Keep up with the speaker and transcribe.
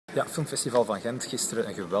Ja, Filmfestival van Gent. Gisteren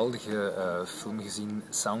een geweldige film gezien,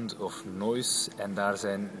 Sound of Noise. En daar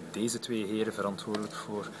zijn deze twee heren verantwoordelijk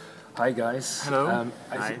voor. Hi guys. Hello.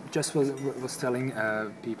 I just was telling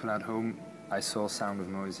people at home, I saw Sound of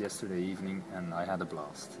Noise yesterday evening and I had a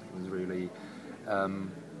blast. It was really a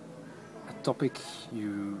topic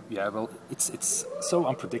it's so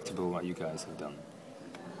unpredictable what you guys have done.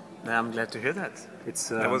 I'm glad to hear that.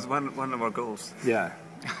 That was one of our goals. Yeah.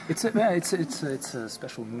 It's a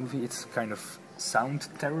special movie. It's kind of sound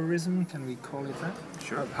terrorism. Can we call it that?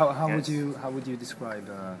 Sure. How Yes. would you describe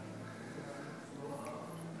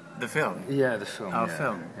The film? Yeah, the film. Our yeah.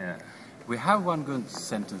 film. Yeah. We have one good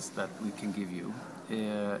sentence that we can give you.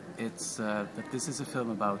 It's that this is a film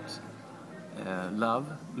about love,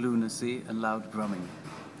 lunacy, and loud drumming.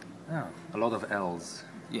 Oh, a lot of L's.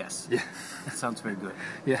 Yes. Yeah. It sounds very good.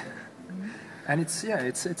 Yeah. And it's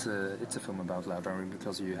a film about loud drumming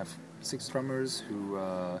because you have 6 drummers who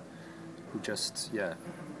just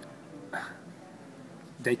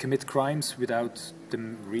they commit crimes without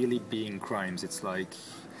them really being crimes. It's like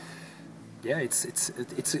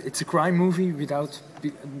it's a crime movie without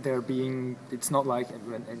there being. It's not like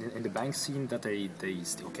in the bank scene that they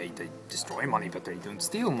destroy money, but they don't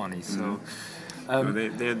steal money. So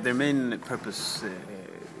their main purpose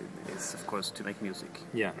is, of course, to make music.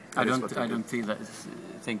 yeah, I don't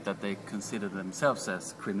think that they consider themselves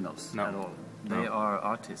as criminals No. at all. They are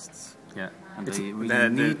artists, yeah. and It's- they really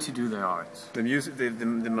need to do their art. The music,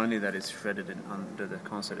 the money that is shredded under the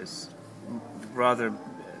concert is rather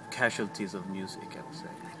casualties of music, I would say.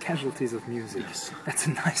 Casualties of music. Yes. That's a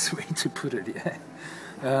nice way to put it.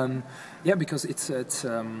 Yeah, because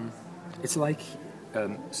it's like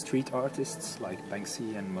street artists like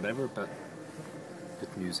Banksy and whatever, but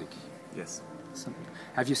with music. Yes.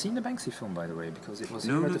 Have you seen the Banksy film, by the way? Because it was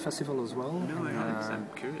No, here at no. the festival as well. No, I and, haven't. I'm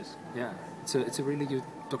curious. Yeah, it's a really good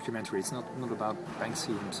documentary. It's not about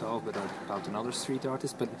Banksy himself, but about another street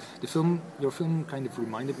artist. But your film kind of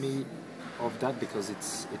reminded me of that because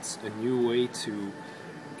it's a new way to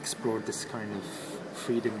explore this kind of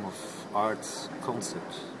freedom of art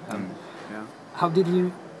concept. Yeah.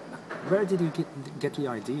 Where did you get the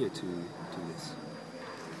idea to this?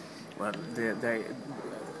 Well,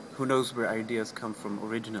 who knows where ideas come from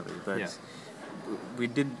originally, but Yeah. we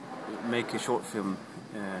did make a short film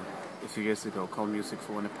a few years ago called Music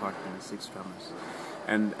for One Apartment and 6 Drummers,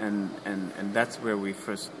 and that's where we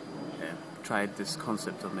first tried this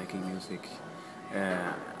concept of making music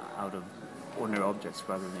out of ordinary objects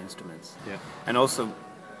rather than instruments, Yeah. and also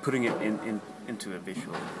putting it into a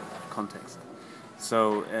visual context.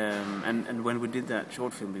 So and when we did that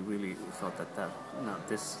short film, we really thought that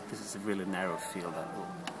this is a really narrow field that will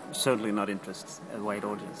certainly not interest a wide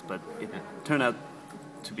audience, but it turned out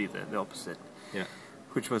to be the opposite, Yeah.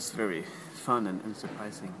 which was very fun and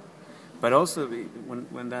surprising. But also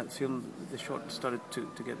when that film, the short, started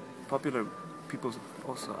to get popular, people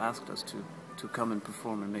also asked us to come and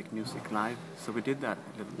perform and make music live. So we did that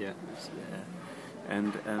a little. Yeah.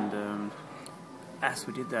 And as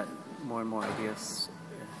we did that, more and more ideas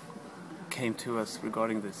came to us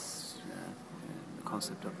regarding this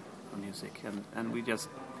concept of music, and we just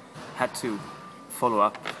had to follow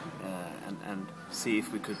up and see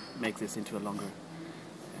if we could make this into a longer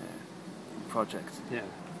project. Yeah.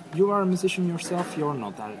 You are a musician yourself. You're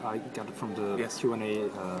not. I got it from the Yes. Q&A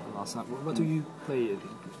last night. What do you play?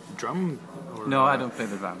 Drum? Or, No, I don't play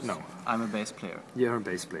the drums. No. I'm a bass player. You're a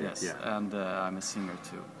bass player. Yes, Yeah. and I'm a singer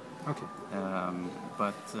too. Okay.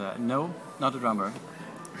 But no, not a drummer.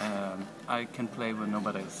 I can play when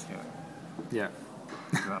nobody's here. Yeah.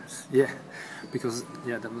 Drums. Yeah. Because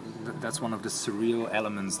that's one of the surreal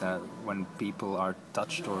elements that when people are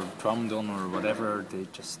touched or drummed on or whatever, they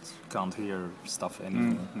just can't hear stuff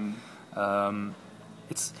anymore.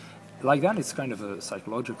 It's like that. It's kind of a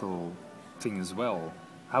psychological thing as well.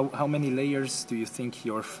 How many layers do you think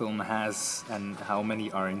your film has, and how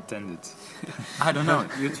many are intended? I don't know.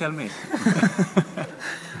 You tell me.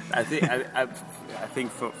 I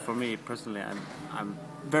think for me personally, I'm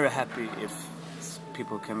very happy if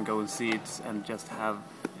people can go and see it and just have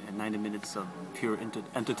 90 minutes of pure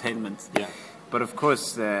entertainment. Yeah. But of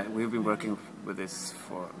course, we've been working with this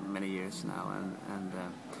for many years now, and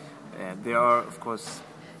there are of course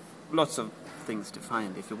lots of things to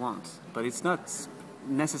find if you want, but it's not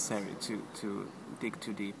necessary to dig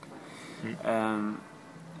too deep.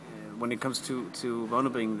 When it comes to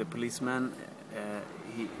Vonnerbring, the policeman,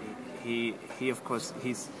 he of course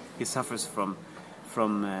he suffers from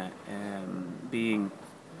being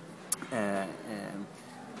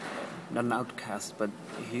not an outcast, but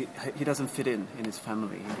he doesn't fit in his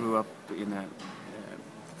family. He grew up in a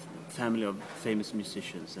family of famous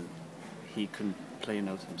musicians, and he couldn't play a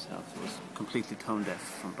note himself. He was completely tone deaf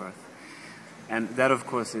from birth. And that, of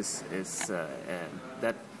course, is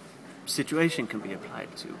that situation can be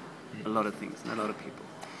applied to a lot of things and a lot of people.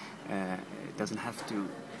 It doesn't have to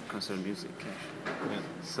concern music, actually. Yeah.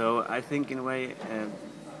 So I think, in a way,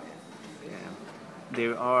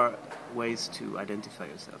 there are ways to identify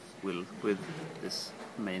yourself with this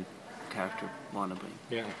main character, Wannabe.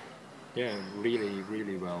 Yeah, really,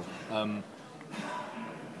 really well.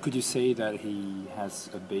 Could you say that he has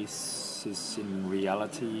a basis in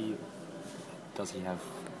reality? Does he have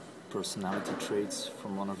personality traits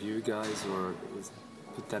from one of you guys, or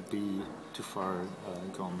would that be too far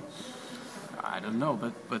gone? I don't know,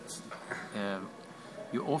 but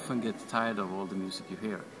you often get tired of all the music you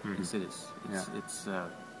hear in cities. It's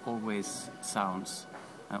always sounds,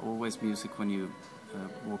 always music when you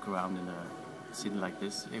walk around in a city like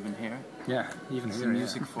this, even here. Yeah, even it's here.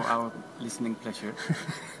 Music for our listening pleasure.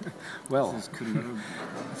 Well,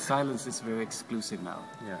 silence is very exclusive now.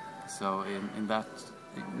 Yeah. So in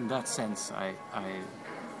that sense, I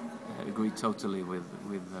agree totally with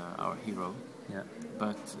our hero. Yeah.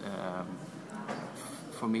 But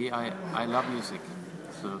for me, I love music,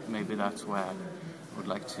 so maybe that's why I would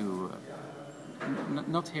like to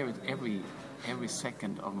not hear it every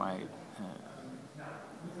second of my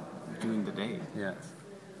during the day. Yeah.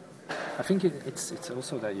 I think it's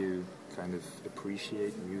also that you kind of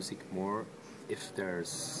appreciate music more if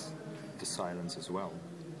there's the silence as well.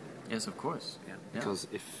 Yes, of course. Yeah. Because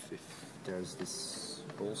if there's this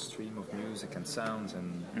whole stream of music and sounds,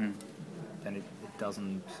 and then it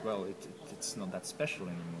doesn't, well, it's not that special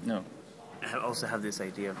anymore. No. I also have this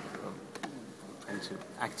idea of and to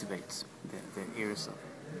activate the ears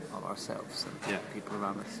of ourselves and people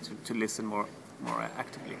around us to listen more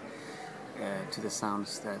actively to the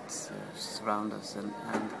sounds that surround us, and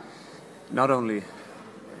not only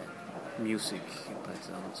music, but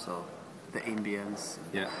also the ambience,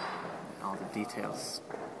 all the details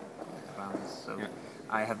around us. So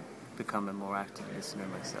I have become a more active listener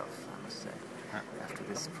myself, I must say, after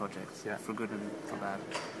this project, for good and for bad.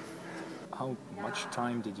 How much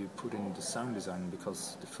time did you put in the sound design,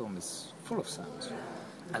 because the film is full of sounds?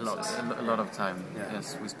 A lot of time. Yeah.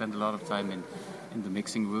 Yes, we spent a lot of time in the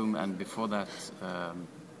mixing room, and before that,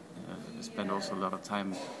 we spent also a lot of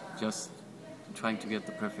time just trying to get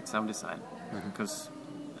the perfect sound design, because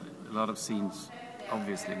a lot of scenes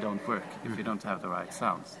obviously don't work if you don't have the right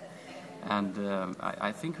sounds. And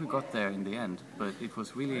I think we got there in the end, but it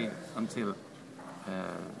was really until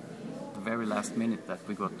the very last minute that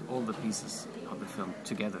we got all the pieces of the film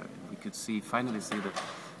together. We could finally see the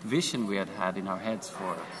vision we had in our heads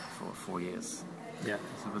for 4 years. Yeah.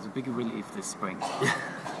 So it was a big relief this spring.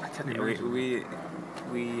 I can imagine.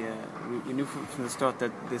 We knew from the start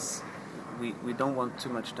that we don't want too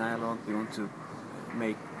much dialogue. We want to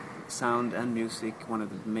make sound and music one of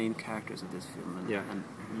the main characters of this film, and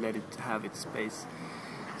let it have its space.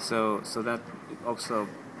 So that also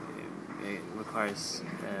requires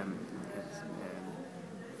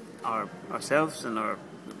ourselves and our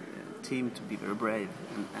team to be very brave,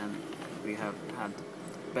 and we have had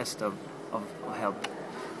best of help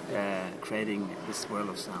creating this world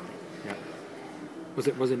of sound. Yeah. Was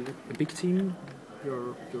it a big team,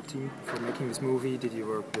 your team, for making this movie? Did you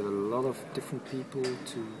work with a lot of different people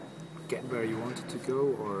to get where you wanted to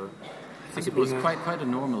go, or? I think it was quite a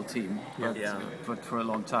normal team, but for a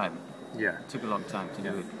long time. Yeah. It took a long time to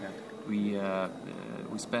do it. Yeah.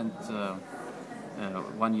 We spent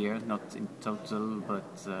 1 year, not in total,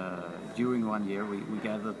 but during 1 year we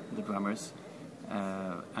gathered the drummers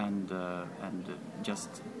and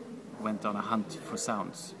just went on a hunt for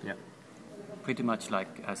sounds. Yeah. Pretty much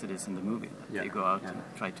like as it is in the movie. Yeah. They go out and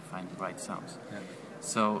try to find the right sounds. Yeah.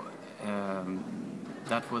 So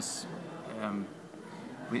that was.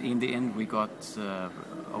 In the end, we got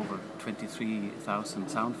over 23,000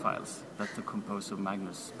 sound files that the composer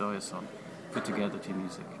Magnus Börjesson put together to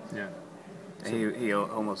music. Yeah. He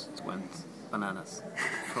almost went bananas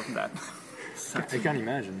from that. I can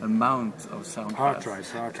imagine. Amount of sound Hard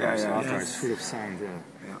files. drives full of sound.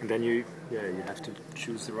 Yeah. And then you have to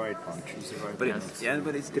choose the right one.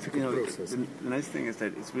 But it's difficult process. The nice thing is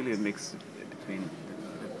that it's really a mix between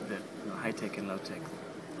the high tech and low tech,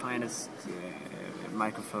 finest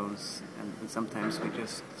microphones, and sometimes we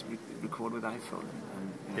just record with iPhone.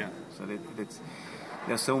 So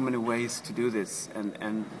there are so many ways to do this,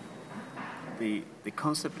 and the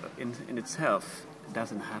concept in itself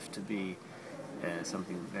doesn't have to be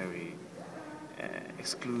something very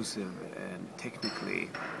exclusive and technically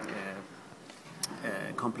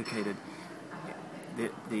complicated.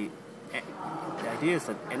 The the idea is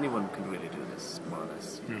that anyone can really do this, more or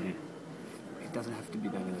less. It doesn't have to be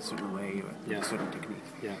done in a certain way or a certain technique.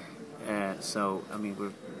 So I mean,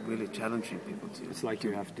 we're really challenging people to. It's like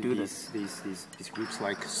you have these groups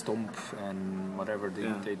like Stomp and whatever.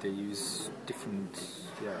 They use different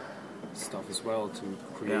stuff as well to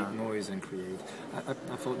create noise and create.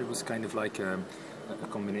 I thought it was kind of like a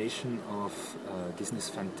combination of Disney's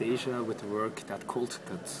Fantasia with the work that Cold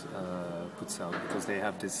Cut puts out, because they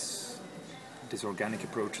have this organic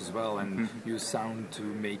approach as well and use sound to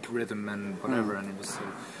make rhythm and whatever, and it was so.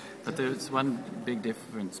 But there's one big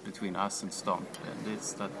difference between us and Stomp, and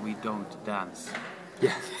it's that we don't dance.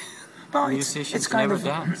 Yeah. Well, musicians it's kind never of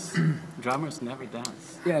dance. Drummers never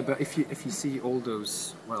dance. Yeah, but if you see all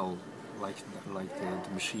those, well, like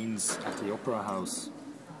the machines at the opera house,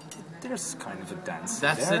 there's kind of a dance.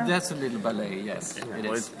 That's a little ballet, yes.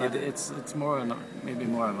 Yeah. It is. It's more maybe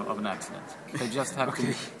more of an accident. They just have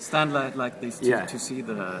to stand like this to see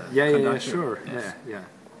the conductor. Sure. Yes. Yeah.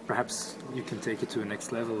 Perhaps you can take it to a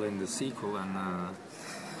next level in the sequel, and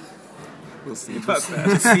we'll see about that.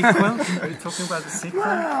 The sequel? Are you talking about the sequel?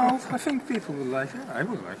 Well, I think people will like it. I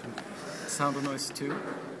would like it. Sound of Noise 2?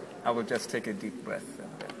 I will just take a deep breath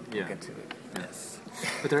and get to it. Yes.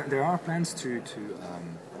 But there are plans to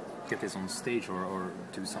get this on stage or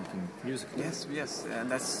do something musical. Yes, and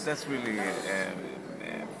that's really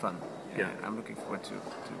fun. Yeah, I'm looking forward to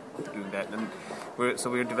doing that. And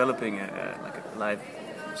we're developing like a live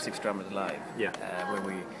 6 drummers live. Yeah. Where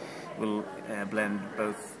we will blend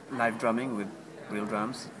both live drumming with real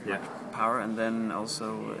drums, power, and then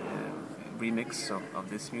also remix of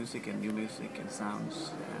this music and new music and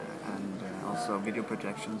sounds, and also video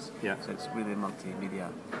projections. Yeah. So it's really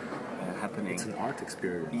multimedia happening. It's an art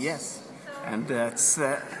experience. Yes, and that's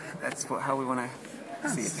how we want to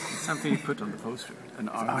see it. It's something you put on the poster. An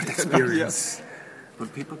art experience. Yes. Will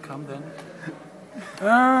people come then?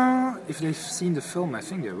 If they've seen the film, I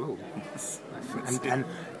think they will. And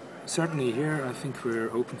certainly here, I think we're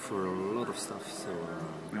open for a lot of stuff. So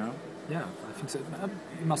yeah, I think so.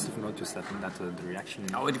 You must have noticed that the reaction.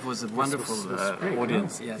 Oh, it was a wonderful great,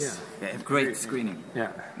 audience. no? Yes, Yeah. great screening.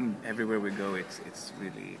 Yeah. Everywhere we go, it's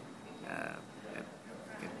really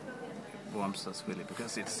it warms us really,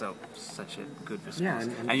 because it's such a good response.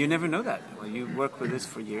 Yeah, and you never know that. Well, you work with this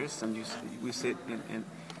for years, and we sit in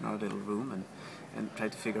our little room and try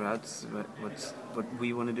to figure out what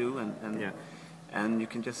we want to do, and you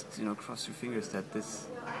can just cross your fingers that this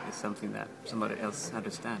is something that somebody else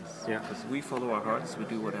understands. Yeah. Because we follow our hearts, we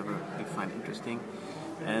do whatever we find interesting,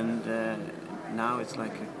 and now it's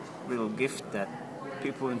like a real gift that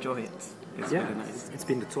people enjoy it. It's really nice. It's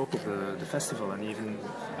been the talk of the festival, and even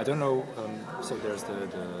I don't know. So there's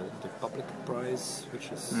the public prize,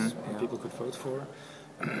 which is people could vote for,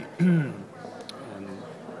 and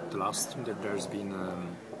the last there's been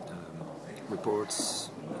reports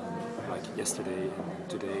like yesterday and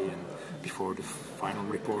today, and before the final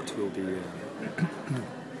report will be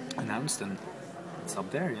announced, and it's up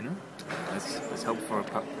there, Let's hope for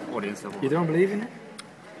a audience that will. You don't believe in it?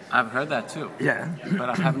 I've heard that too. Yeah. But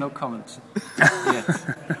I have no comments yet.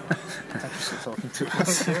 Thank you for talking to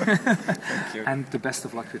us. Thank you. And the best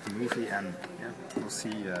of luck with the movie, and we'll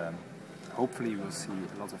see. Hopefully, we'll see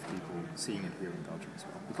a lot of people seeing it here in Belgium as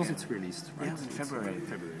well, because it's released right in February.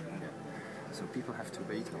 Yeah. So people have to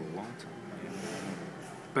wait a long time,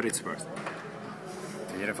 but it's worth it.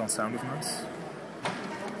 De heren van Sound of Noise.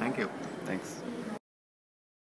 Thank you. Thanks.